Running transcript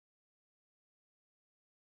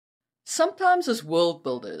Sometimes as world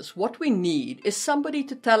builders, what we need is somebody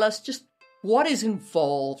to tell us just what is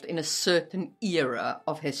involved in a certain era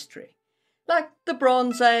of history. Like the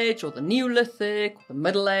Bronze Age or the Neolithic or the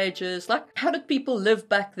Middle Ages. Like, how did people live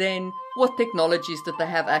back then? What technologies did they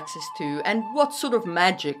have access to? And what sort of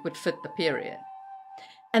magic would fit the period?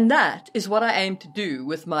 And that is what I aim to do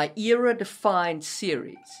with my era-defined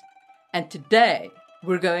series. And today,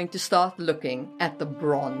 we're going to start looking at the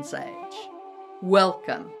Bronze Age.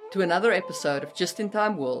 Welcome to another episode of Just in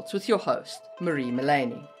Time Worlds with your host, Marie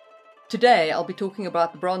Mullaney. Today, I'll be talking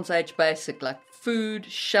about the Bronze Age basics like food,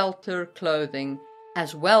 shelter, clothing,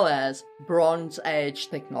 as well as Bronze Age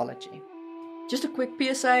technology. Just a quick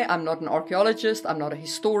PSA, I'm not an archaeologist, I'm not a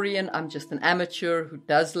historian, I'm just an amateur who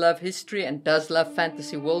does love history and does love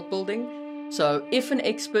fantasy world building. So if an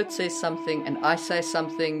expert says something and I say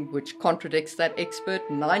something which contradicts that expert,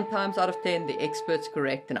 9 times out of 10 the expert's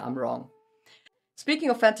correct and I'm wrong.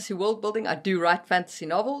 Speaking of fantasy world building, I do write fantasy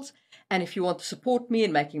novels, and if you want to support me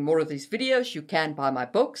in making more of these videos, you can buy my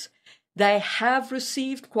books. They have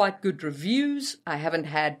received quite good reviews. I haven't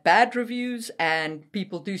had bad reviews, and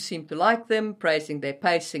people do seem to like them, praising their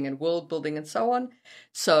pacing and world building and so on.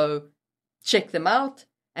 So check them out,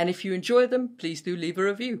 and if you enjoy them, please do leave a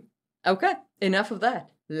review. Okay, enough of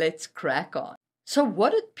that. Let's crack on. So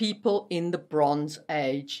what did people in the Bronze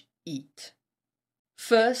Age eat?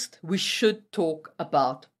 First, we should talk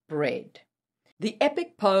about bread. The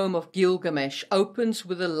epic poem of Gilgamesh opens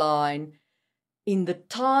with a line, "In the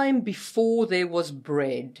time before there was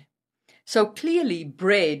bread." So clearly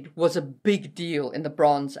bread was a big deal in the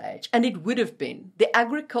Bronze Age, and it would have been. The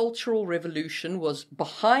agricultural revolution was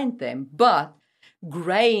behind them, but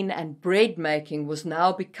grain and bread making was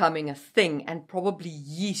now becoming a thing, and probably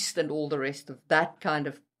yeast and all the rest of that kind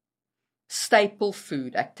of staple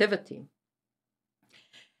food activity.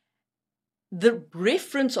 The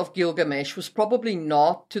reference of Gilgamesh was probably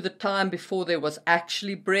not to the time before there was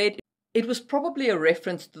actually bread. It was probably a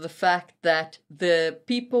reference to the fact that the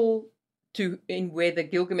people in where the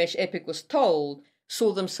Gilgamesh epic was told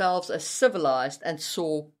saw themselves as civilized and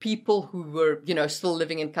saw people who were, still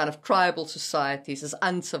living in kind of tribal societies as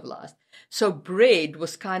uncivilized. So bread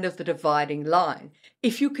was kind of the dividing line.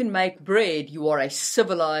 If you can make bread, you are a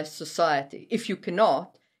civilized society. If you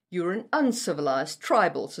cannot, you're an uncivilized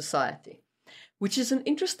tribal society. Which is an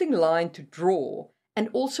interesting line to draw, and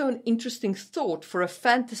also an interesting thought for a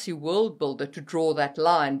fantasy world builder to draw that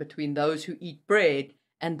line between those who eat bread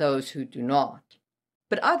and those who do not.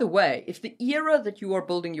 But either way, if the era that you are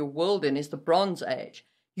building your world in is the Bronze Age,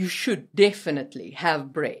 you should definitely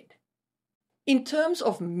have bread. In terms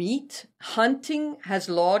of meat, hunting has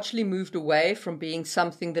largely moved away from being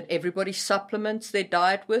something that everybody supplements their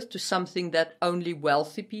diet with to something that only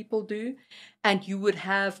wealthy people do, and you would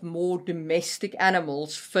have more domestic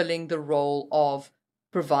animals filling the role of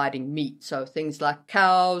providing meat. So things like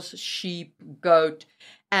cows, sheep, goat,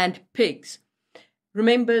 and pigs.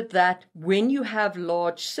 Remember that when you have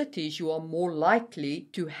large cities, you are more likely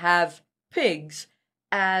to have pigs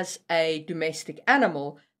as a domestic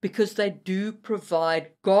animal because they do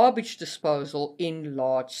provide garbage disposal in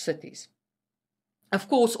large cities. Of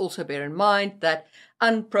course, also bear in mind that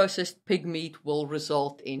unprocessed pig meat will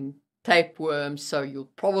result in tapeworms, so you'll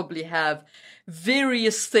probably have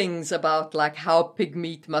various things about like how pig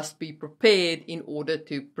meat must be prepared in order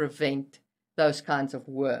to prevent those kinds of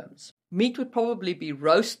worms. Meat would probably be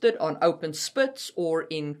roasted on open spits or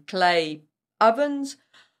in clay ovens,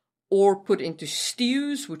 or put into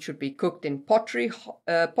stews, which would be cooked in pottery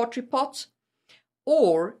pots,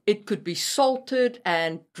 or it could be salted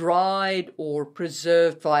and dried or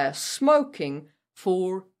preserved via smoking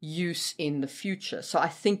for use in the future. So I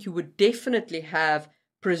think you would definitely have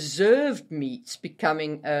preserved meats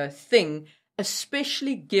becoming a thing,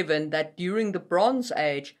 especially given that during the Bronze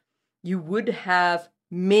Age, you would have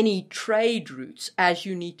many trade routes as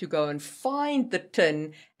you need to go and find the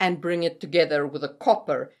tin and bring it together with a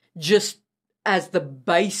copper just as the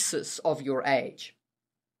basis of your age,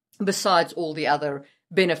 besides all the other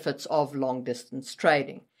benefits of long-distance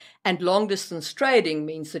trading. And long-distance trading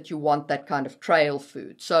means that you want that kind of trail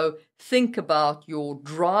food. So think about your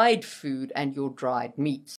dried food and your dried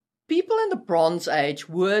meats. People in the Bronze Age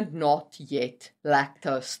were not yet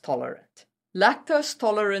lactose tolerant. Lactose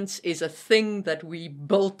tolerance is a thing that we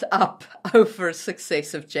built up over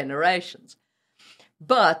successive generations.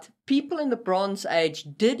 But people in the Bronze Age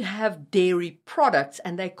did have dairy products,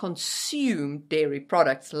 and they consumed dairy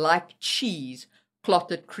products like cheese,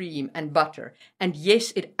 clotted cream, and butter. And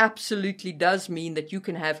yes, it absolutely does mean that you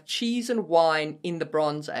can have cheese and wine in the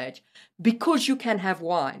Bronze Age, because you can have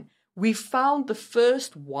wine. We found the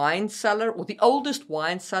first wine cellar, or the oldest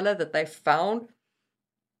wine cellar that they found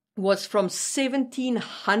was from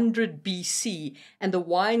 1700 BC, and the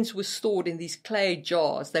wines were stored in these clay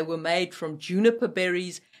jars. They were made from juniper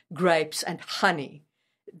berries, grapes, and honey,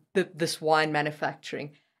 this wine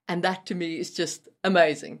manufacturing. And that to me is just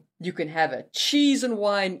amazing. You can have a cheese and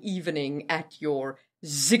wine evening at your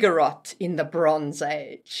ziggurat in the Bronze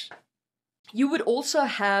Age. You would also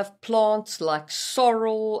have plants like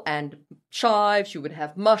sorrel and chives. You would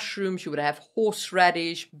have mushrooms. You would have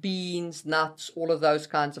horseradish, beans, nuts. All of those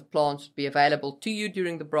kinds of plants would be available to you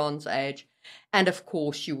during the Bronze Age. And of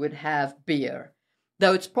course, you would have beer,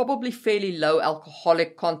 though it's probably fairly low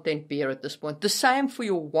alcoholic content beer at this point. The same for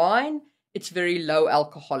your wine. It's very low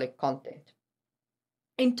alcoholic content.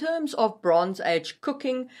 In terms of Bronze Age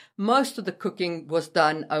cooking, most of the cooking was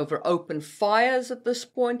done over open fires at this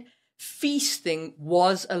point. Feasting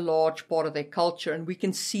was a large part of their culture, and we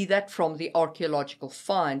can see that from the archaeological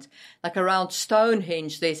finds. Like around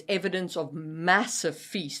Stonehenge, there's evidence of massive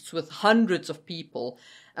feasts with hundreds of people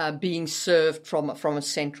being served from a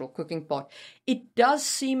central cooking pot. It does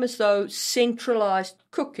seem as though centralized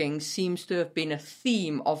cooking seems to have been a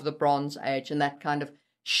theme of the Bronze Age, and that kind of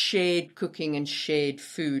shared cooking and shared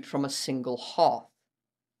food from a single hearth.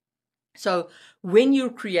 So when you're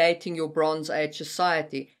creating your Bronze Age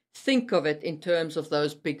society, think of it in terms of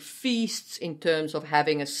those big feasts, in terms of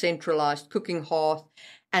having a centralized cooking hearth,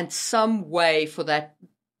 and some way for that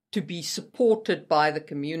to be supported by the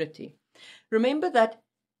community. Remember that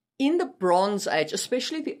in the Bronze Age,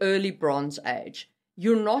 especially the early Bronze Age,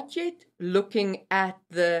 you're not yet looking at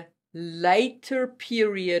the later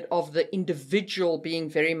period of the individual being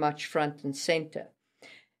very much front and center.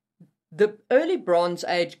 The early Bronze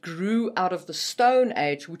Age grew out of the Stone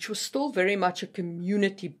Age, which was still very much a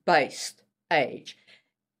community-based age.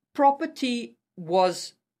 Property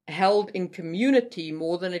was held in community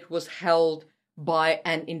more than it was held by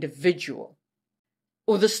an individual.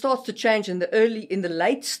 Or this starts to change in the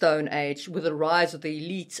late Stone Age with the rise of the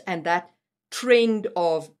elites, and that trend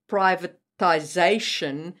of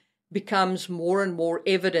privatization becomes more and more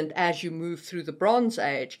evident as you move through the Bronze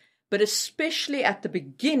Age. But especially at the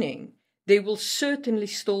beginning, there will certainly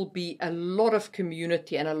still be a lot of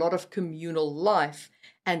community and a lot of communal life,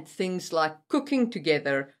 and things like cooking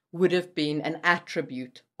together would have been an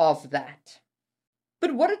attribute of that.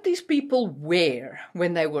 But what did these people wear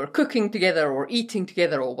when they were cooking together or eating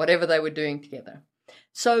together or whatever they were doing together?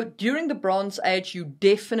 So during the Bronze Age, you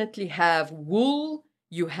definitely have wool,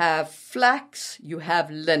 you have flax, you have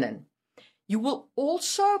linen. You will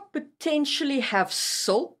also potentially have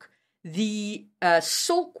silk. The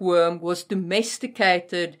silkworm was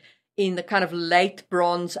domesticated in the kind of late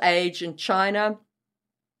Bronze Age in China.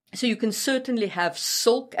 So you can certainly have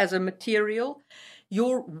silk as a material.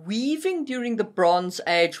 Your weaving during the Bronze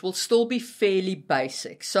Age will still be fairly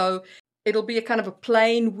basic. So it'll be a kind of a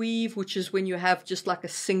plain weave, which is when you have just like a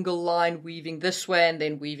single line weaving this way and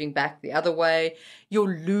then weaving back the other way. Your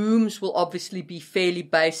looms will obviously be fairly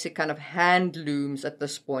basic, kind of hand looms at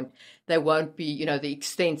this point. They won't be, the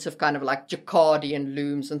extensive kind of like jacquardian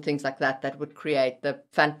looms and things like that that would create the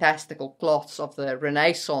fantastical cloths of the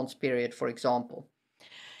Renaissance period, for example.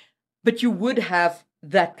 But you would have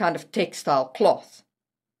that kind of textile cloth.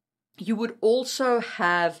 You would also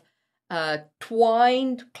have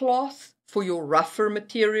twined cloth for your rougher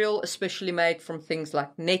material, especially made from things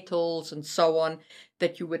like nettles and so on,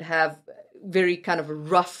 that you would have very kind of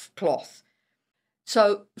rough cloth.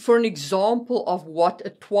 So for an example of what a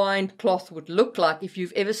twined cloth would look like, if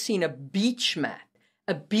you've ever seen a beach mat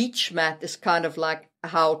is kind of like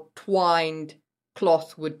how twined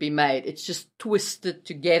cloth would be made. It's just twisted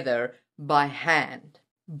together by hand.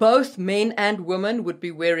 Both men and women would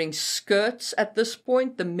be wearing skirts at this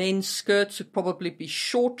point. The men's skirts would probably be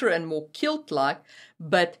shorter and more kilt-like,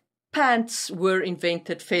 but pants were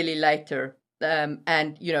invented fairly later. And,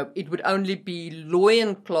 it would only be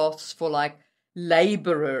loincloths for like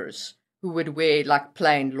laborers who would wear like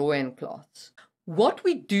plain loincloths. What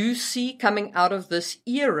we do see coming out of this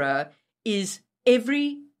era is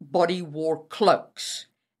everybody wore cloaks,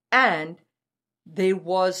 and there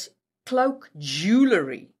was cloak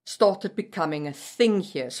jewelry started becoming a thing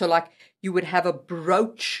here. So like you would have a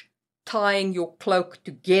brooch tying your cloak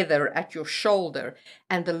together at your shoulder,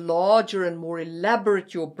 and the larger and more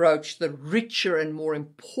elaborate your brooch, the richer and more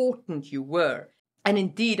important you were. And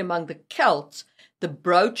indeed, among the Celts, the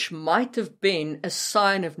brooch might have been a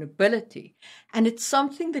sign of nobility. And it's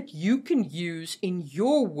something that you can use in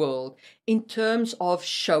your world in terms of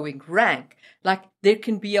showing rank. Like there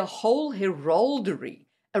can be a whole heraldry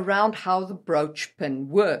around how the brooch pin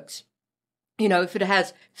works. if it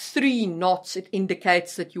has 3 knots, it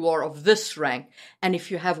indicates that you are of this rank. And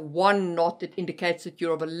if you have 1 knot, it indicates that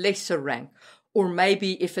you're of a lesser rank. Or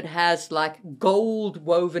maybe if it has like gold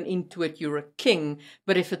woven into it, you're a king.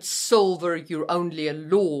 But if it's silver, you're only a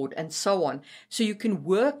lord, and so on. So you can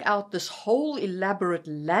work out this whole elaborate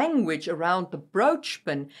language around the brooch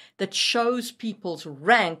pin that shows people's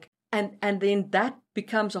rank. And then that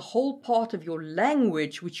becomes a whole part of your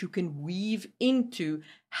language, which you can weave into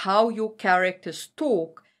how your characters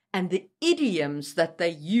talk and the idioms that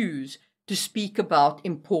they use to speak about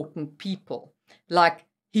important people. Like,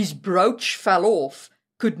 his brooch fell off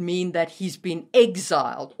could mean that he's been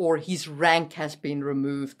exiled or his rank has been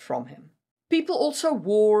removed from him. People also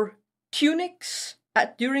wore tunics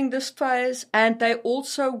during this phase, and they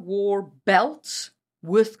also wore belts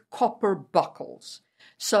with copper buckles.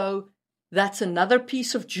 So that's another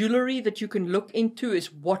piece of jewelry that you can look into,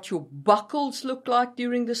 is what your buckles look like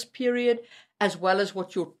during this period, as well as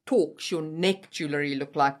what your torques, your neck jewelry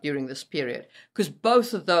look like during this period, because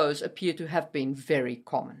both of those appear to have been very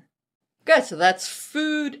common. Okay, so that's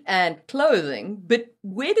food and clothing, but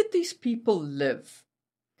where did these people live?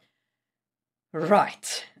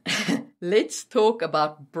 Right, let's talk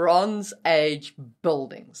about Bronze Age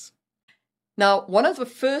buildings. Now, one of the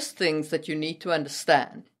first things that you need to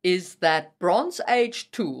understand is that Bronze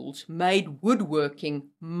Age tools made woodworking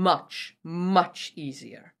much, much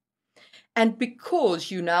easier. And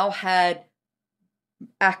because you now had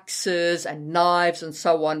axes and knives and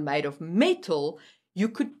so on made of metal, you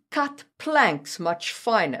could cut planks much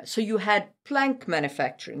finer. So you had plank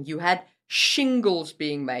manufacturing, you had shingles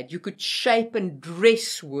being made, you could shape and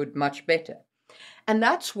dress wood much better. And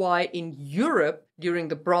that's why in Europe during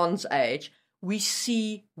the Bronze Age, we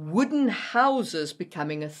see wooden houses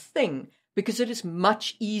becoming a thing, because it is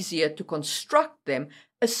much easier to construct them,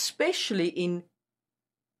 especially in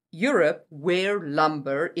Europe, where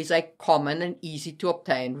lumber is a common and easy to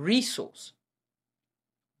obtain resource.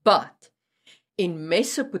 But in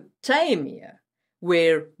Mesopotamia,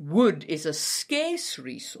 where wood is a scarce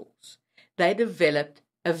resource, they developed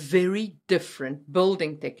a very different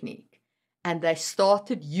building technique, and they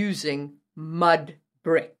started using mud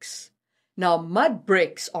bricks. Now, mud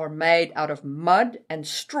bricks are made out of mud and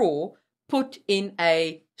straw put in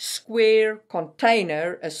a square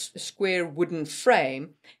container, a square wooden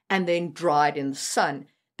frame, and then dried in the sun.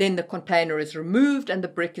 Then the container is removed and the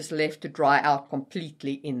brick is left to dry out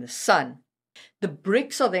completely in the sun. The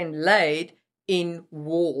bricks are then laid in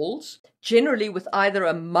walls, generally with either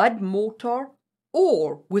a mud mortar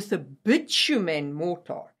or with a bitumen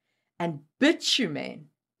mortar. And bitumen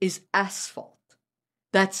is asphalt.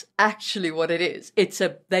 That's actually what it is.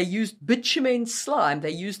 They used bitumen slime,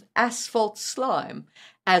 they used asphalt slime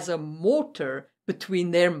as a mortar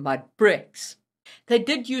between their mud bricks. They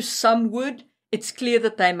did use some wood. It's clear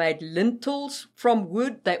that they made lintels from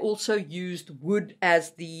wood. They also used wood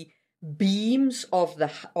as the beams of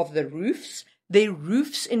the roofs. Their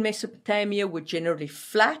roofs in Mesopotamia were generally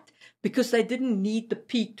flat because they didn't need the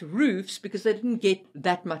peaked roofs because they didn't get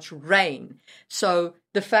that much rain. So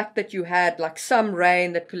the fact that you had like some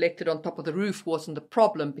rain that collected on top of the roof wasn't the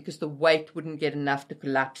problem because the weight wouldn't get enough to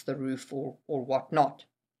collapse the roof or whatnot.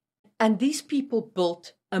 And these people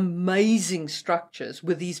built amazing structures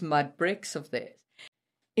with these mud bricks of theirs.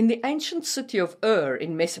 In the ancient city of Ur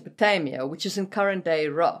in Mesopotamia, which is in current-day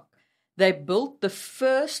Iraq, they built the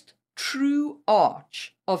first true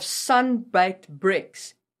arch of sun-baked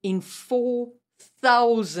bricks in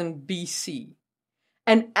 4000 BC.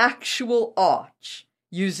 An actual arch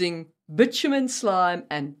using bitumen slime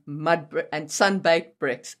and and sun-baked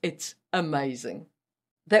bricks. It's amazing.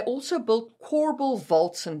 They also built corbel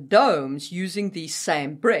vaults and domes using these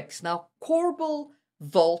same bricks. Now, corbel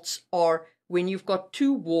vaults are when you've got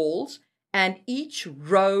 2 walls and each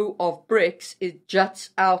row of bricks, it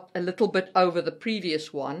juts out a little bit over the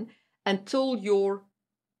previous one until your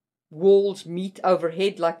walls meet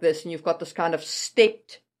overhead like this, and you've got this kind of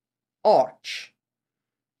stepped arch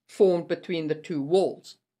formed between the 2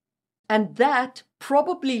 walls. And that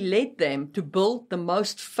probably led them to build the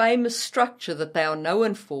most famous structure that they are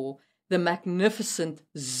known for, the magnificent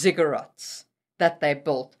ziggurats that they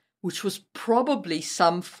built, which was probably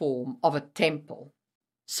some form of a temple.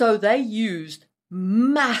 So they used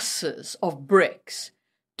masses of bricks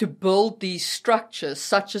to build these structures,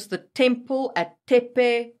 such as the temple at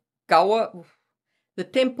Tepe Gaura,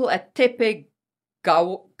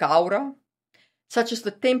 such as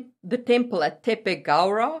the temple at Tepe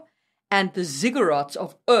Gaura, and the ziggurats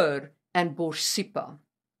of Ur and Borsippa.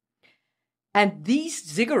 And these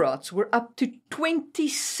ziggurats were up to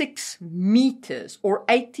 26 meters or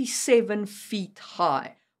 87 feet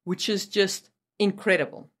high, which is just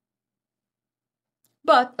incredible.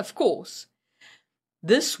 But, of course,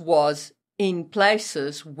 this was in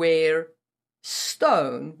places where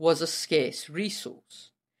stone was a scarce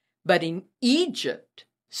resource. But in Egypt,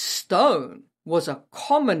 stone was a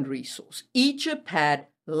common resource. Egypt had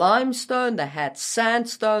limestone, they had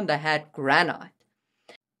sandstone, they had granite.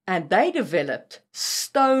 And they developed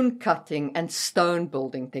stone cutting and stone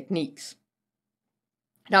building techniques.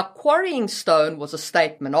 Now, quarrying stone was a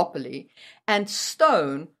state monopoly, and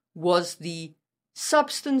stone was the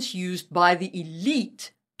substance used by the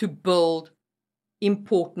elite to build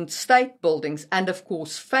important state buildings, and of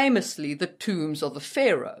course, famously, the tombs of the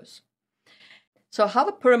pharaohs. So how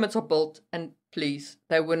the pyramids are built, and please,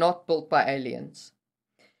 they were not built by aliens.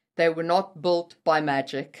 They were not built by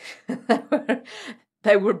magic.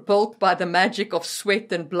 They were built by the magic of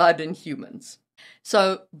sweat and blood in humans.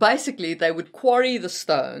 So basically, they would quarry the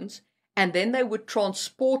stones, and then they would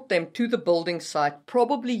transport them to the building site,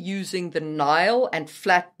 probably using the Nile and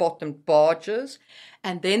flat-bottomed barges,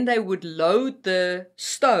 and then they would load the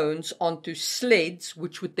stones onto sleds,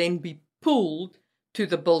 which would then be pulled to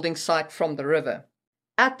the building site from the river.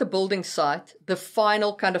 At the building site, the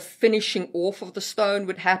final kind of finishing off of the stone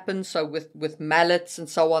would happen. So with mallets and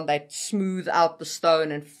so on, they'd smooth out the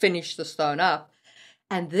stone and finish the stone up.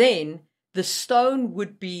 And then the stone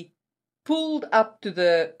would be pulled up to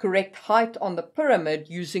the correct height on the pyramid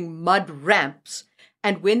using mud ramps.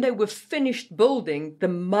 And when they were finished building, the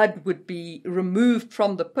mud would be removed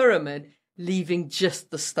from the pyramid, leaving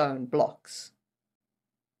just the stone blocks.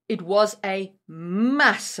 It was a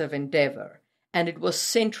massive endeavor. And it was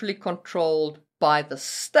centrally controlled by the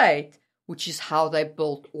state, which is how they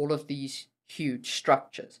built all of these huge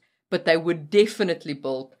structures. But they were definitely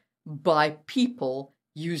built by people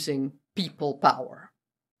using people power.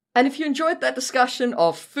 And if you enjoyed that discussion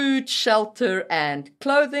of food, shelter, and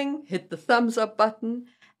clothing, hit the thumbs up button,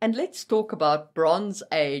 and let's talk about Bronze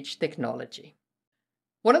Age technology.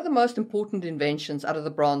 One of the most important inventions out of the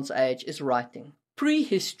Bronze Age is writing.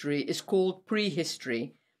 Prehistory is called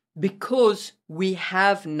prehistory because we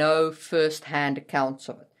have no first-hand accounts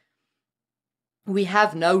of it. We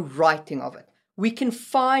have no writing of it. We can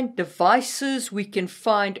find devices, we can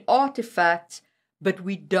find artifacts, but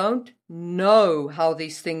we don't know how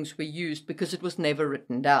these things were used because it was never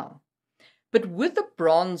written down. But with the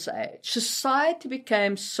Bronze Age, society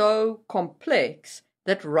became so complex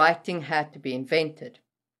that writing had to be invented.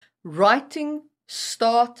 Writing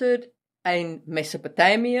started in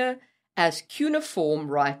Mesopotamia as cuneiform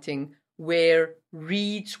writing, where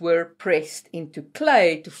reeds were pressed into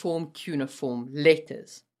clay to form cuneiform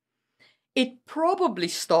letters. It probably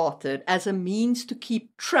started as a means to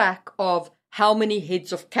keep track of how many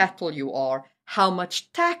heads of cattle you are, how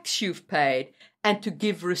much tax you've paid, and to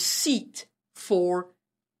give receipt for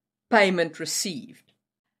payment received.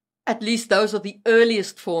 At least those are the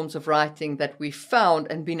earliest forms of writing that we've found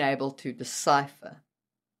and been able to decipher.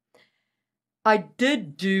 I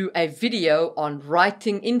did do a video on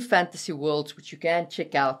writing in fantasy worlds, which you can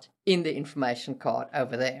check out in the information card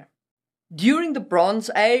over there. During the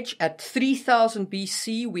Bronze Age, at 3000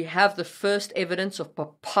 BC, we have the first evidence of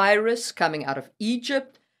papyrus coming out of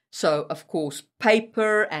Egypt. So, of course,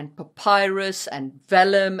 paper and papyrus and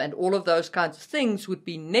vellum and all of those kinds of things would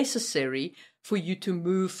be necessary for you to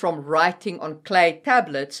move from writing on clay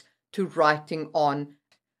tablets to writing on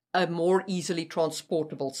a more easily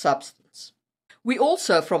transportable substance. We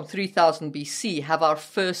also, from 3000 BC, have our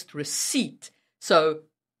first receipt. So,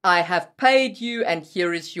 I have paid you and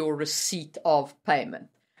here is your receipt of payment,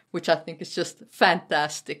 which I think is just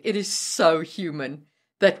fantastic. It is so human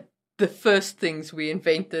that the first things we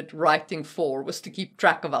invented writing for was to keep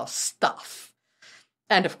track of our stuff.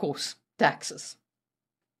 And of course, taxes.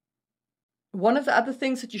 One of the other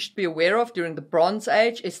things that you should be aware of during the Bronze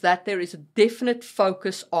Age is that there is a definite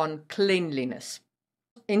focus on cleanliness.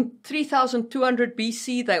 In 3200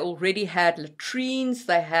 BC, they already had latrines,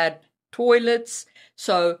 they had toilets,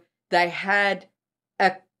 so they had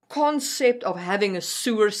a concept of having a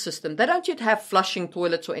sewer system. They don't yet have flushing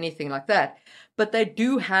toilets or anything like that, but they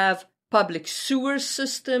do have public sewer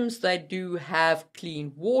systems, they do have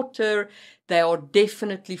clean water, they are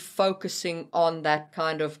definitely focusing on that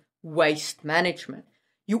kind of waste management.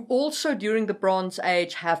 You also, during the Bronze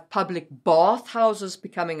Age, have public bathhouses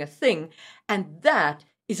becoming a thing, and that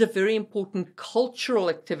is a very important cultural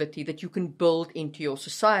activity that you can build into your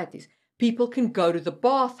societies. People can go to the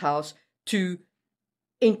bathhouse to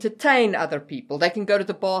entertain other people. They can go to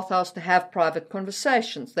the bathhouse to have private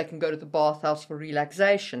conversations. They can go to the bathhouse for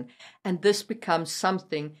relaxation. And this becomes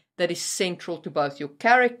something that is central to both your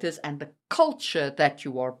characters and the culture that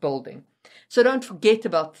you are building. So don't forget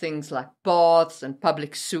about things like baths and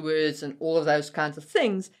public sewers and all of those kinds of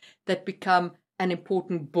things that become an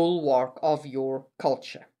important bulwark of your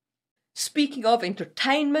culture. Speaking of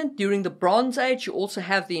entertainment, during the Bronze Age, you also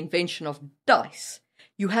have the invention of dice.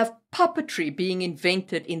 You have puppetry being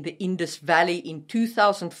invented in the Indus Valley in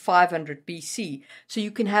 2500 BC. So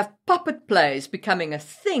you can have puppet plays becoming a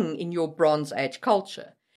thing in your Bronze Age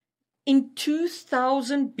culture. In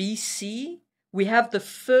 2000 BC, we have the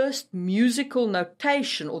first musical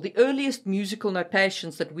notation, or the earliest musical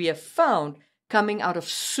notations that we have found coming out of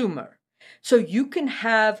Sumer. So you can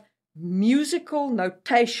have musical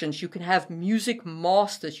notations, you can have music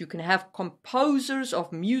masters, you can have composers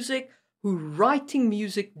of music who are writing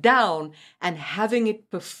music down and having it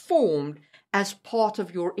performed as part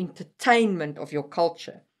of your entertainment of your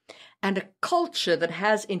culture. And a culture that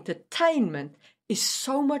has entertainment is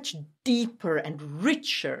so much deeper and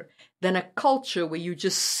richer than a culture where you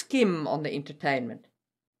just skim on the entertainment.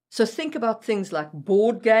 So think about things like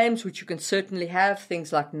board games, which you can certainly have,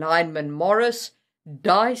 things like Nineman Morris,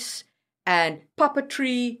 dice, and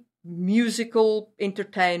puppetry, musical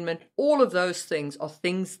entertainment. All of those things are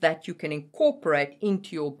things that you can incorporate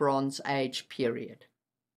into your Bronze Age period.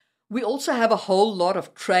 We also have a whole lot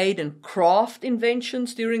of trade and craft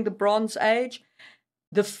inventions during the Bronze Age.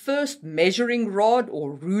 The first measuring rod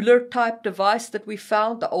or ruler type device that we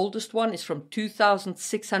found, the oldest one, is from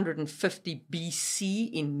 2650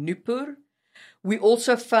 BC in Nippur. We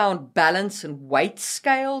also found balance and weight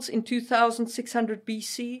scales in 2600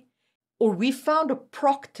 BC. Or we found a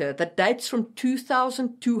proctor that dates from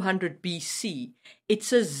 2200 BC.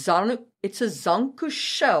 It's a Zanku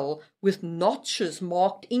shell with notches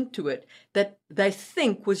marked into it that they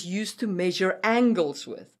think was used to measure angles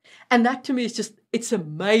with. And that to me is just, it's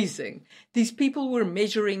amazing. These people were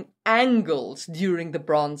measuring angles during the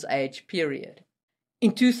Bronze Age period.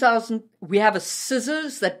 In 2000, we have a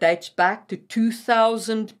scissors that dates back to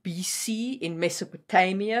 2000 BC in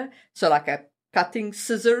Mesopotamia. So like a cutting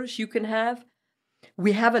scissors you can have.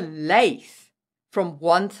 We have a lathe from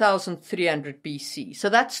 1300 BC. So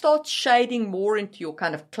that starts shading more into your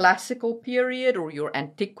kind of classical period or your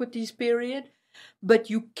antiquities period. But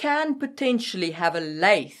you can potentially have a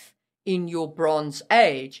lathe in your Bronze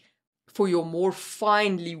Age for your more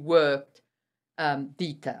finely worked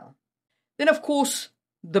detail. Then, of course,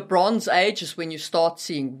 the Bronze Age is when you start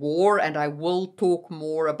seeing war, and I will talk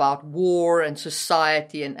more about war and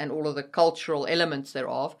society and all of the cultural elements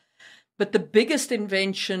thereof. But the biggest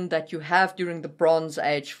invention that you have during the Bronze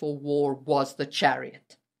Age for war was the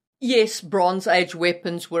chariot. Yes, Bronze Age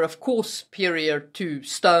weapons were, of course, superior to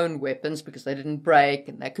stone weapons because they didn't break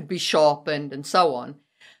and they could be sharpened and so on.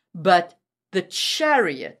 But the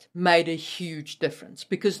chariot made a huge difference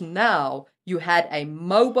because now you had a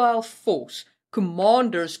mobile force.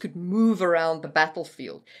 Commanders could move around the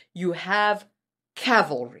battlefield. You have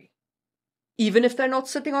cavalry. Even if they're not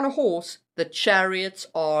sitting on a horse, the chariots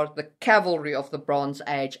are the cavalry of the Bronze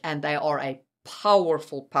Age, and they are a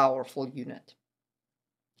powerful, powerful unit.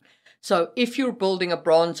 So if you're building a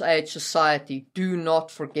Bronze Age society, do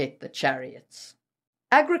not forget the chariots.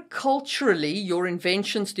 Agriculturally, your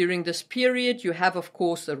inventions during this period, you have, of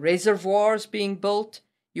course, the reservoirs being built.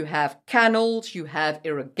 You have canals, you have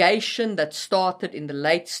irrigation that started in the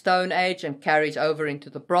late Stone Age and carries over into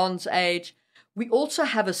the Bronze Age. We also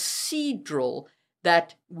have a seed drill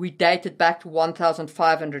that we dated back to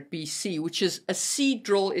 1500 BC, which is a seed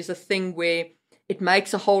drill is a thing where it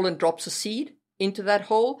makes a hole and drops a seed into that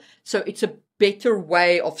hole. So it's a better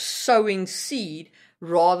way of sowing seed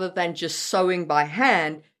rather than just sowing by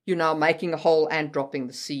hand. You're now making a hole and dropping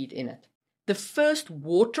the seed in it. The first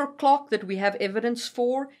water clock that we have evidence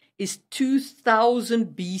for is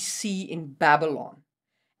 2000 BC in Babylon.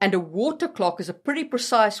 And a water clock is a pretty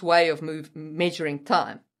precise way of measuring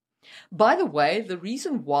time. By the way, the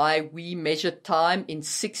reason why we measure time in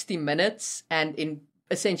 60 minutes and in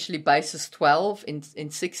essentially basis 12 in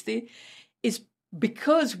 60 is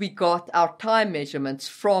because we got our time measurements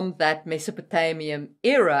from that Mesopotamian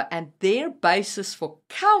era, and their basis for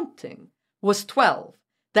counting was 12.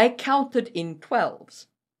 They counted in 12s.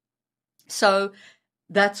 So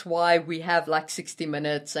that's why we have like 60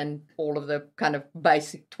 minutes and all of the kind of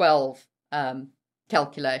basic 12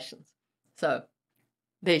 calculations. So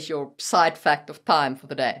there's your side fact of time for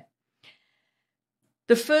the day.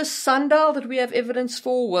 The first sundial that we have evidence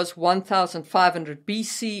for was 1500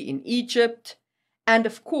 BC in Egypt. And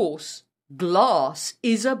of course, glass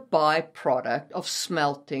is a byproduct of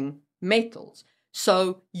smelting metals.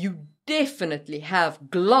 So you definitely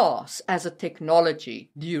have glass as a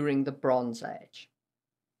technology during the Bronze Age.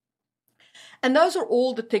 And those are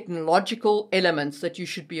all the technological elements that you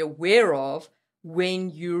should be aware of when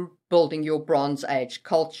you're building your Bronze Age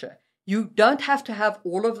culture. You don't have to have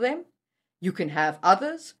all of them. You can have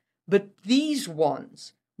others, but these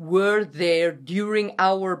ones were there during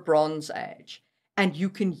our Bronze Age, and you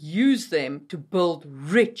can use them to build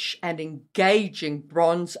rich and engaging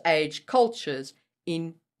Bronze Age cultures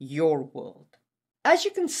in your world. As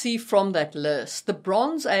you can see from that list, the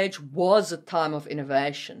Bronze Age was a time of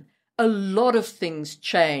innovation. A lot of things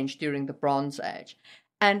changed during the Bronze Age,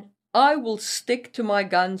 and I will stick to my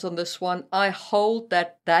guns on this one. I hold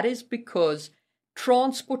that that is because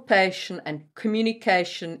transportation and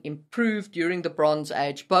communication improved during the Bronze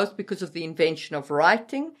Age, both because of the invention of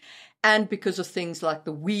writing and because of things like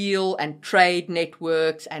the wheel and trade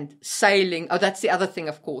networks and sailing. Oh, that's the other thing,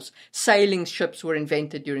 of course. Sailing ships were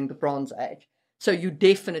invented during the Bronze Age. So you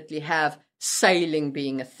definitely have sailing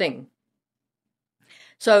being a thing.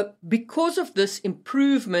 So because of this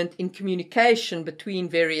improvement in communication between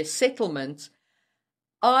various settlements,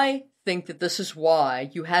 I think that this is why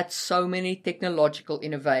you had so many technological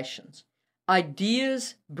innovations.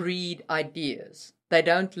 Ideas breed ideas. They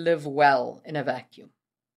don't live well in a vacuum.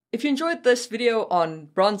 If you enjoyed this video on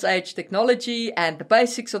Bronze Age technology and the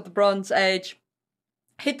basics of the Bronze Age,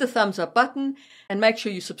 hit the thumbs up button and make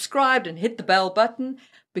sure you subscribed and hit the bell button,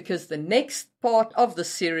 because the next part of the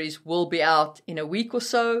series will be out in a week or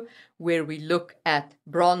so, where we look at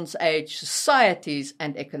Bronze Age societies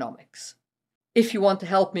and economics. If you want to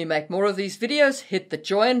help me make more of these videos, hit the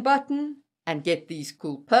join button and get these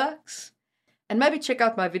cool perks. And maybe check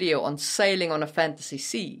out my video on sailing on a fantasy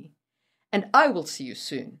sea. And I will see you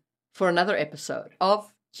soon for another episode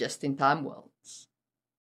of Just in Time World.